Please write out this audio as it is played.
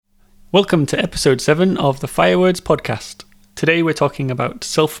Welcome to episode 7 of the Firewords podcast. Today we're talking about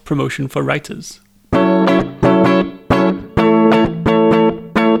self-promotion for writers. Hi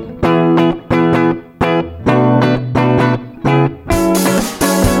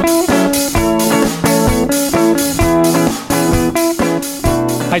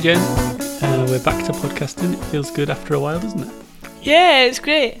Jen, we're back to podcasting. It feels good after a while, doesn't it? Yeah, it's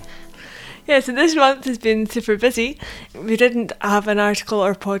great. Yeah, so this month has been super busy. We didn't have an article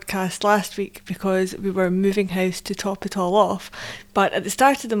or podcast last week because we were moving house to top it all off. But at the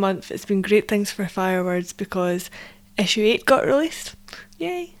start of the month, it's been great things for Firewords because issue 8 got released.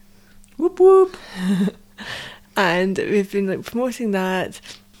 Yay! Whoop whoop! And we've been promoting that.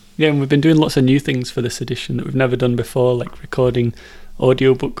 Yeah, and we've been doing lots of new things for this edition that we've never done before, like recording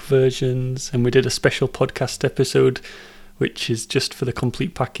audiobook versions, and we did a special podcast episode which is just for the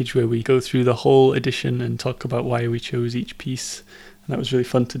complete package where we go through the whole edition and talk about why we chose each piece. And that was really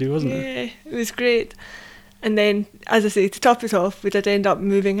fun to do, wasn't it? Yeah, it was great. And then, as I say, to top it off, we did end up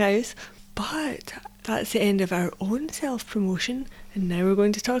moving house. But that's the end of our own self-promotion, and now we're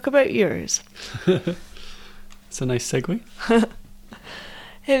going to talk about yours. It's a nice segue. So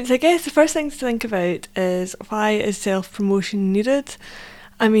I guess the first thing to think about is, why is self-promotion needed?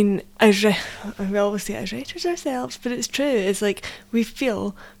 I mean, we always say as writers ourselves, but it's true. It's like we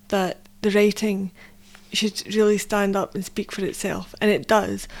feel that the writing should really stand up and speak for itself, and it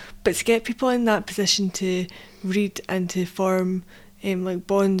does. But to get people in that position to read and to form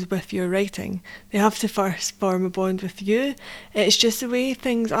bonds with your writing, they have to first form a bond with you. It's just the way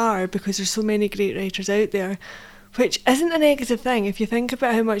things are because there's so many great writers out there, which isn't a negative thing. If you think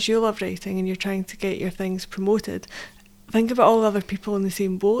about how much you love writing and you're trying to get your things promoted, think about all the other people in the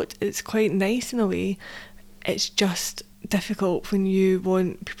same boat. It's quite nice in a way. It's just difficult when you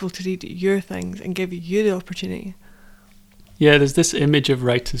want people to read your things and give you the opportunity. Yeah, there's this image of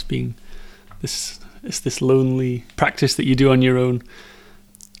writers being this lonely practice that you do on your own,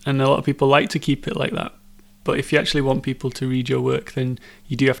 and a lot of people like to keep it like that. But if you actually want people to read your work, then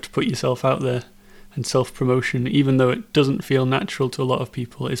you do have to put yourself out there, and self-promotion, even though it doesn't feel natural to a lot of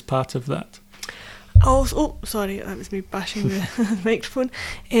people, is part of that. Sorry, that was me bashing the microphone.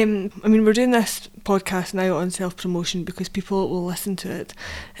 We're doing this podcast now on self-promotion because people will listen to it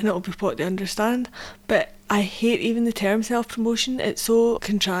and it'll be what they understand. But I hate even the term self-promotion. It's so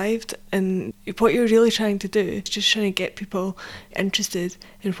contrived, and what you're really trying to do is just trying to get people interested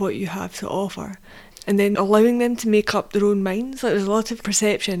in what you have to offer, and then allowing them to make up their own minds. Like, there's a lot of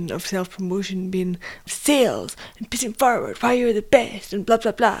perception of self-promotion being sales and putting forward why you're the best and blah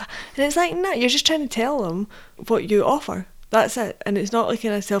blah blah, and it's like, nah, you're just trying to tell them what you offer. That's it. And it's not like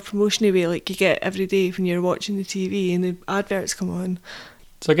in a self-promotion way like you get every day when you're watching the TV and the adverts come on.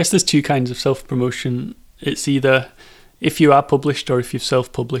 So I guess there's two kinds of self-promotion. It's either if you are published or if you've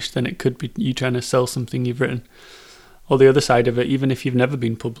self-published, then it could be you trying to sell something you've written. Or the other side of it, even if you've never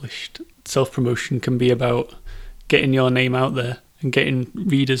been published, self-promotion can be about getting your name out there and getting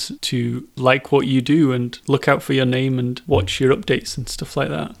readers to like what you do and look out for your name and watch your updates and stuff like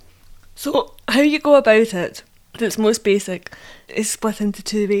that. So how you go about it, that's most basic, is split into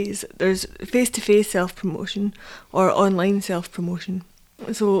two ways. There's face-to-face self-promotion or online self-promotion.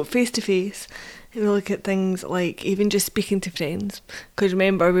 So face-to-face, we look at things like even just speaking to friends, because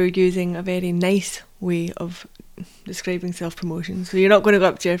remember, we're using a very nice way of describing self-promotion. So you're not going to go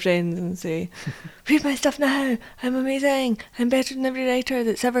up to your friends and say, read my stuff now, I'm amazing, I'm better than every writer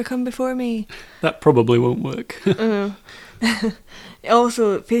that's ever come before me. That probably won't work.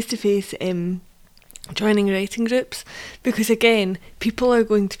 Also, face-to-face joining writing groups, because again, people are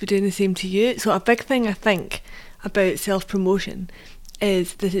going to be doing the same to you. So a big thing I think about self-promotion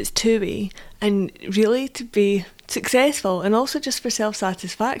is that it's two-way, and really to be successful and also just for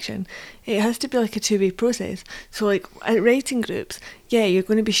self-satisfaction, it has to be like a two-way process. So like at writing groups, yeah, you're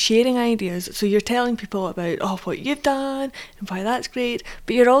going to be sharing ideas, so you're telling people about what you've done and why that's great,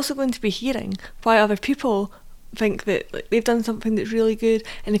 but you're also going to be hearing why other people think that they've done something that's really good.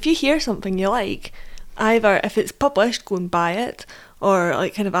 And if you hear something you like, either if it's published, go and buy it, or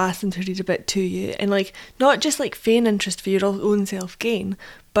kind of ask them to read a bit to you, and not just feign interest for your own self-gain,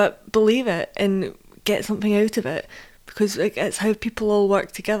 but believe it and get something out of it, because it's how people all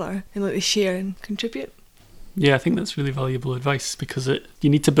work together and they share and contribute. Yeah, I think that's really valuable advice, because you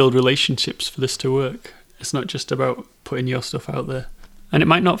need to build relationships for this to work. It's not just about putting your stuff out there. And it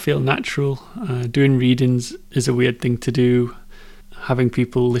might not feel natural. Doing readings is a weird thing to do. Having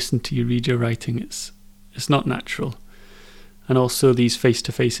people listen to you read your writing, it's not natural. And also these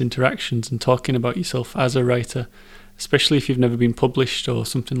face-to-face interactions and talking about yourself as a writer, especially if you've never been published or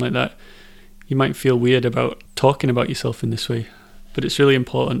something like that, you might feel weird about talking about yourself in this way. but it's really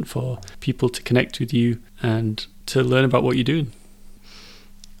important for people to connect with you and to learn about what you're doing.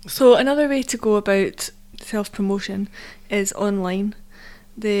 So another way to go about self-promotion is online.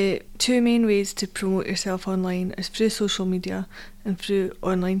 The two main ways to promote yourself online is through social media and through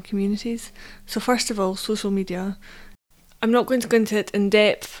online communities. So first of all, social media. I'm not going to go into it in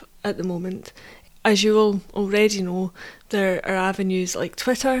depth at the moment. As you will already know, there are avenues like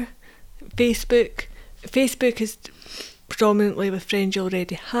Twitter, Facebook. Facebook is predominantly with friends you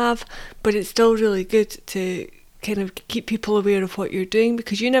already have, but it's still really good to kind of keep people aware of what you're doing,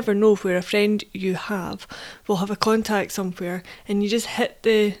 because you never know where a friend you have will have a contact somewhere, and you just hit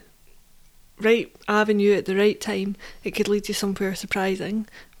the right avenue at the right time. It could lead to somewhere surprising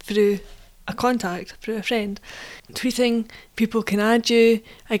through a contact, through a friend. Tweeting, people can add you,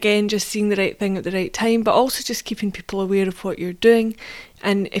 again just seeing the right thing at the right time, but also just keeping people aware of what you're doing.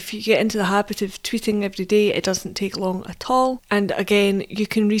 And if you get into the habit of tweeting every day, it doesn't take long at all. And again, you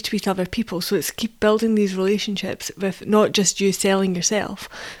can retweet other people, so it's keep building these relationships with not just you selling yourself,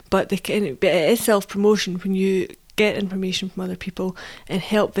 but it is self-promotion when you get information from other people and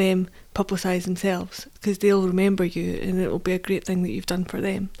help them publicise themselves, because they'll remember you and it will be a great thing that you've done for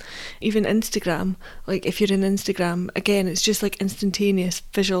them. Even Instagram, like if you're in Instagram, again, it's just like instantaneous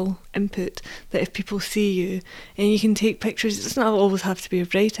visual input that if people see you, and you can take pictures. It doesn't always have to be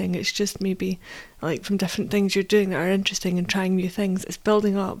of writing, it's just maybe like from different things you're doing that are interesting and trying new things. It's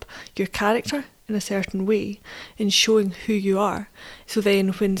building up your character in a certain way and showing who you are, so then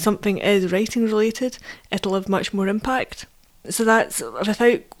when something is writing related, it'll have much more impact. So that's,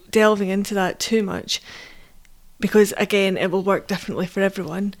 without delving into that too much, because again it will work differently for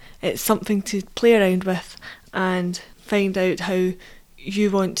everyone, it's something to play around with and find out how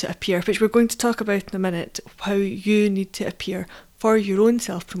you want to appear, which we're going to talk about in a minute, how you need to appear for your own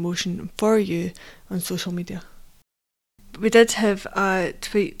self-promotion for you on social media. We did have a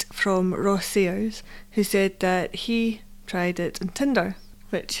tweet from Ross Sayers, who said that he tried it on Tinder,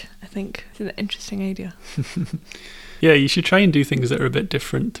 which I think is an interesting idea. Yeah, you should try and do things that are a bit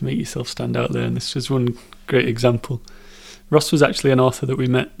different to make yourself stand out there, and this was one great example. Ross was actually an author that we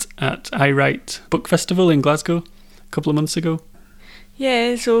met at I Write Book Festival in Glasgow a couple of months ago.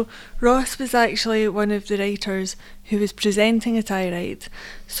 Yeah, so Ross was actually one of the writers who was presenting at I Write,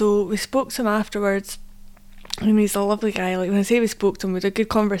 so we spoke to him afterwards. And he's a lovely guy. Like, when I say we spoke to him, we had a good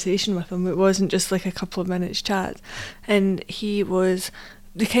conversation with him. It wasn't just like a couple of minutes chat. And he was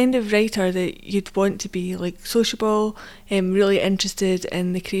the kind of writer that you'd want to be, like sociable, really interested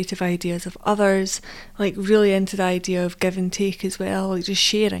in the creative ideas of others, like really into the idea of give and take as well, like just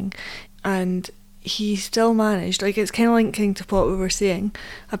sharing. And he still managed, like it's kind of linking to what we were saying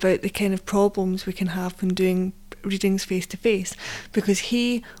about the kind of problems we can have when doing readings face to face, because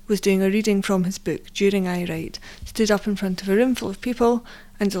he was doing a reading from his book during I Write, stood up in front of a room full of people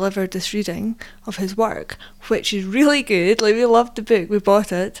and delivered this reading of his work, which is really good. Like, we loved the book, we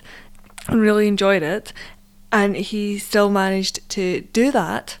bought it and really enjoyed it, and he still managed to do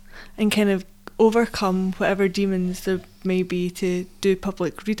that and kind of overcome whatever demons there may be to do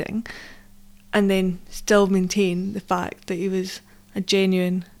public reading, and then still maintain the fact that he was a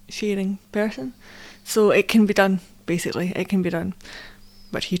genuine sharing person. So it can be done, basically, it can be done.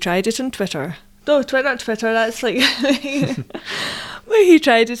 But he tried it on Twitter. No, not Twitter, that's like... But he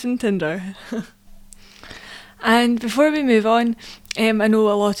tried it on Tinder. And before we move on, I know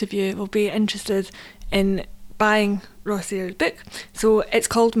a lot of you will be interested in buying Ross Sayers' book. So it's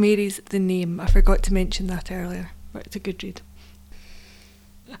called Mary's the Name. I forgot to mention that earlier, but it's a good read.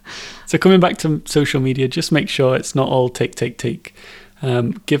 So coming back to social media, just make sure it's not all take.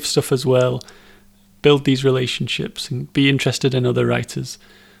 Give stuff as well. Build these relationships and be interested in other writers,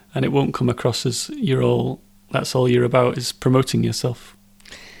 and it won't come across as that's all you're about is promoting yourself.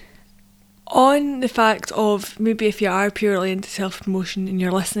 On the fact of maybe if you are purely into self-promotion and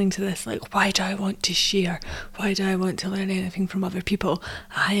you're listening to this, like, why do I want to share? Why do I want to learn anything from other people?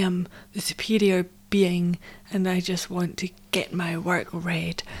 I am the superior being and I just want to get my work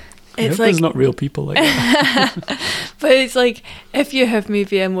read. It's like, there's not real people like that. But it's like, if you have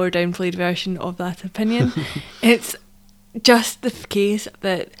maybe a more downplayed version of that opinion, it's just the case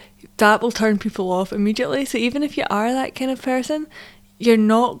that will turn people off immediately. So even if you are that kind of person, you're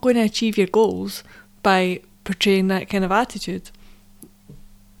not going to achieve your goals by portraying that kind of attitude.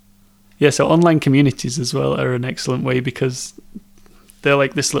 Yeah, so online communities as well are an excellent way, because they're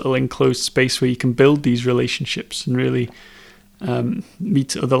like this little enclosed space where you can build these relationships and really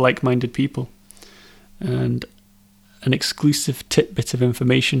meet other like-minded people. And an exclusive tidbit of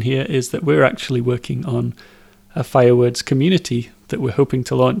information here is that we're actually working on a Firewords community that we're hoping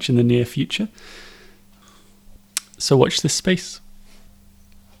to launch in the near future. So watch this space.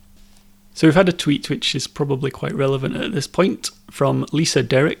 So we've had a tweet which is probably quite relevant at this point from Lisa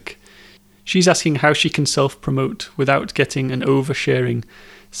Derrick. She's asking how she can self-promote without getting an oversharing,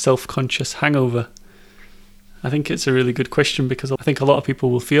 self-conscious hangover. I think it's a really good question because I think a lot of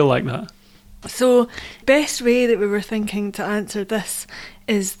people will feel like that. So, best way that we were thinking to answer this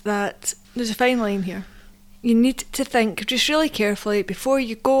is that there's a fine line here. You need to think just really carefully before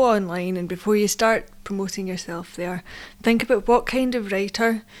you go online and before you start promoting yourself there. Think about what kind of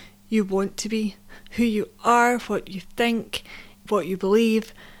writer you want to be, who you are, what you think, what you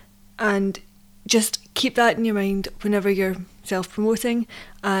believe, and just keep that in your mind whenever you're self-promoting,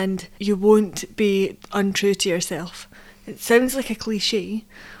 and you won't be untrue to yourself. It sounds like a cliche,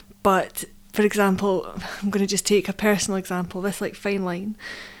 but for example, I'm going to just take a personal example, this like fine line.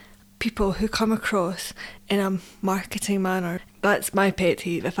 People who come across in a marketing manner, that's my pet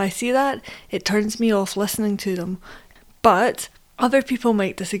hate. If I see that, it turns me off listening to them. But other people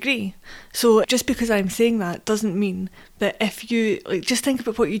might disagree. So just because I'm saying that doesn't mean that if you, like, just think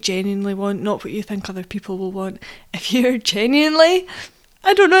about what you genuinely want, not what you think other people will want. If you're genuinely,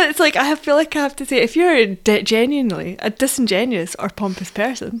 I don't know, it's like I feel like I have to say, if you're genuinely a disingenuous or pompous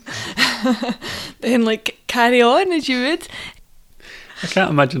person, then like carry on as you would. I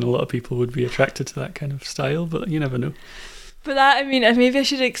can't imagine a lot of people would be attracted to that kind of style, but you never know. But that, I mean, maybe I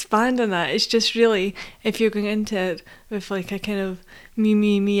should expand on that. It's just really, if you're going into it with like a kind of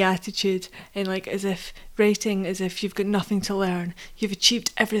me attitude, and like as if writing as if you've got nothing to learn, you've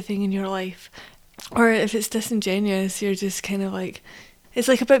achieved everything in your life. Or if it's disingenuous, you're just kind of like, it's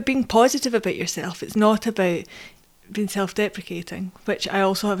like about being positive about yourself. It's not about being self-deprecating, which I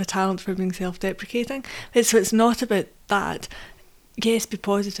also have a talent for being self-deprecating. So it's not about that. Yes, be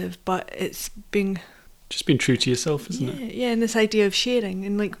positive, but it's being... Just being true to yourself, isn't it? Yeah, and this idea of sharing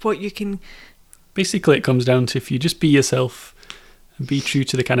and like what you can... Basically, it comes down to if you just be yourself and be true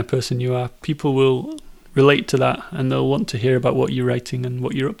to the kind of person you are, people will relate to that and they'll want to hear about what you're writing and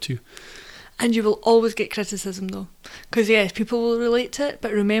what you're up to. And you will always get criticism though. Because yes, people will relate to it,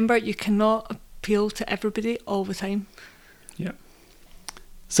 but remember, you cannot appeal to everybody all the time. Yeah.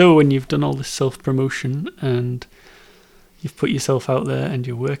 So when you've done all this self-promotion and you've put yourself out there and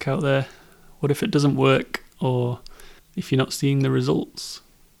your work out there, what if it doesn't work, or if you're not seeing the results?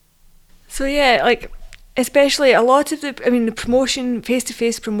 So yeah, like especially a lot of the promotion,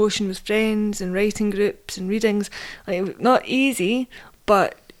 face-to-face promotion with friends and writing groups and readings, like not easy,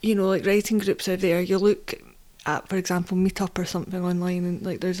 but you know, like writing groups are there. You look at, for example, Meetup or something online, and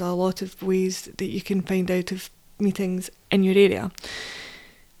like there's a lot of ways that you can find out of meetings in your area.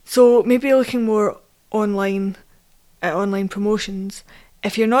 So maybe looking more online at online promotions.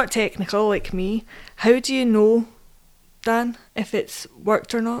 If you're not technical like me, how do you know, Dan, if it's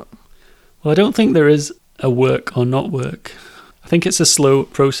worked or not? Well, I don't think there is a work or not work. I think it's a slow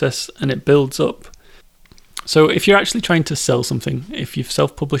process and it builds up. So if you're actually trying to sell something, if you've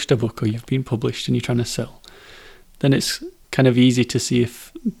self-published a book or you've been published and you're trying to sell, then it's kind of easy to see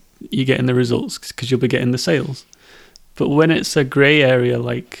if you're getting the results because you'll be getting the sales. But when it's a grey area,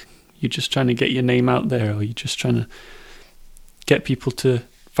 like you're just trying to get your name out there or you're just trying to get people to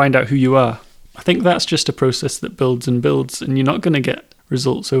find out who you are, I think that's just a process that builds and builds, and you're not going to get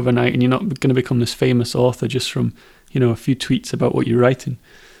results overnight, and you're not going to become this famous author just from, a few tweets about what you're writing.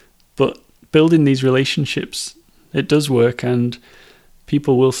 But building these relationships, it does work, and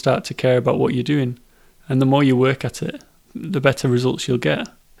people will start to care about what you're doing. And the more you work at it, the better results you'll get.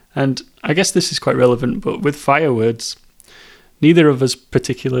 And I guess this is quite relevant, but with Firewords, neither of us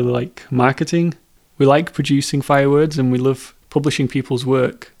particularly like marketing. We like producing Firewords and we love publishing people's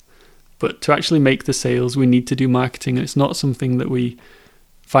work. But to actually make the sales, we need to do marketing, and it's not something that we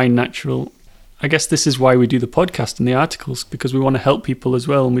find natural. I guess this is why we do the podcast and the articles, because we want to help people as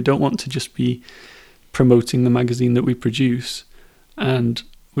well, and we don't want to just be promoting the magazine that we produce. And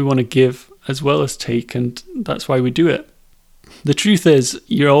we want to give as well as take, and that's why we do it. The truth is,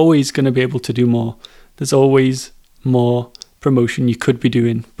 you're always going to be able to do more. There's always more promotion you could be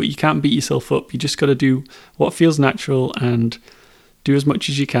doing, but you can't beat yourself up. You just got to do what feels natural and do as much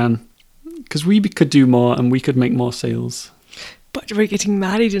as you can, because we could do more and we could make more sales. But we're getting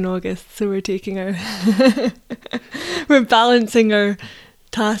married in August, so we're taking our we're balancing our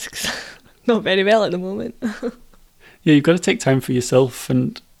tasks not very well at the moment. Yeah, you've got to take time for yourself,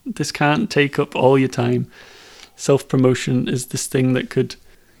 and this can't take up all your time. Self-promotion is this thing that could,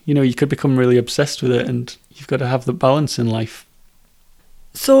 you could become really obsessed with it, and you've got to have the balance in life.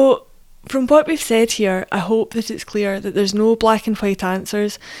 So from what we've said here, I hope that it's clear that there's no black and white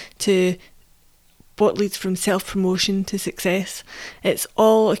answers to what leads from self-promotion to success. It's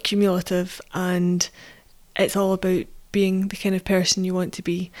all accumulative, and it's all about being the kind of person you want to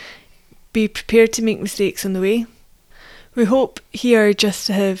be. be prepared to make mistakes on the way. We hope here just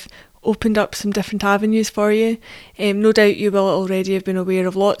to have opened up some different avenues for you. No doubt you will already have been aware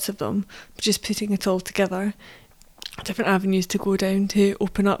of lots of them, but just putting it all together, different avenues to go down to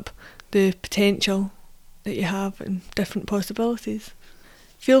open up the potential that you have and different possibilities.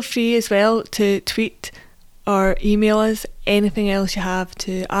 Feel free as well to tweet or email us anything else you have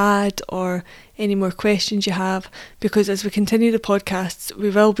to add or any more questions you have, because as we continue the podcasts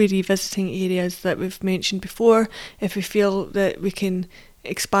we will be revisiting areas that we've mentioned before if we feel that we can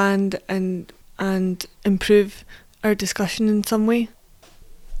expand and improve our discussion in some way.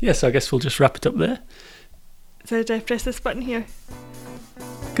 Yeah, so I guess we'll just wrap it up there. So do I press this button here?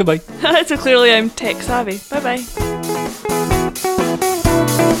 Goodbye. So clearly I'm tech savvy. Bye bye.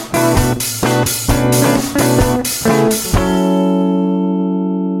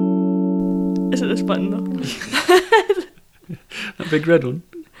 Is it this button though? That big red one.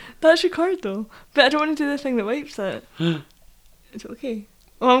 That's record though. But I don't want to do the thing that wipes it. Is it okay?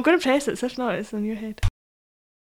 Well, I'm going to press it, so if not, it's on your head.